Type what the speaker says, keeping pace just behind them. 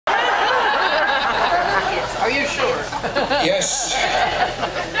Yes.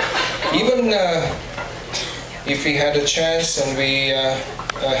 Even if we had a chance and we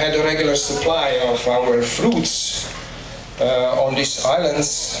had a regular supply of our fruits on these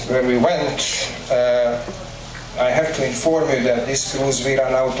islands where we went, I have to inform you that this cruise we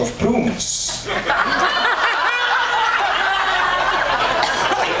ran out of prunes.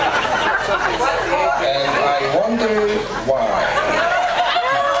 And I wonder why.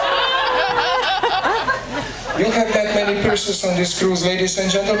 You have met many persons on this cruise, ladies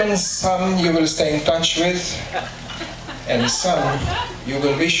and gentlemen. Some you will stay in touch with, and some you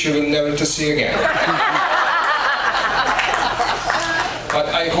will wish you will never to see again. But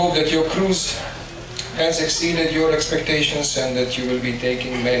I hope that your cruise has exceeded your expectations and that you will be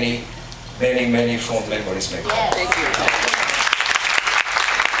taking many, many, many fond memories back. Yes. Thank you.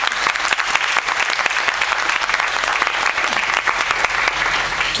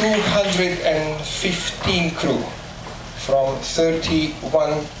 215 crew from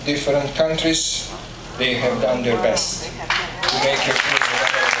 31 different countries. They have done their best to make your cruise a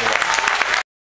memorable one.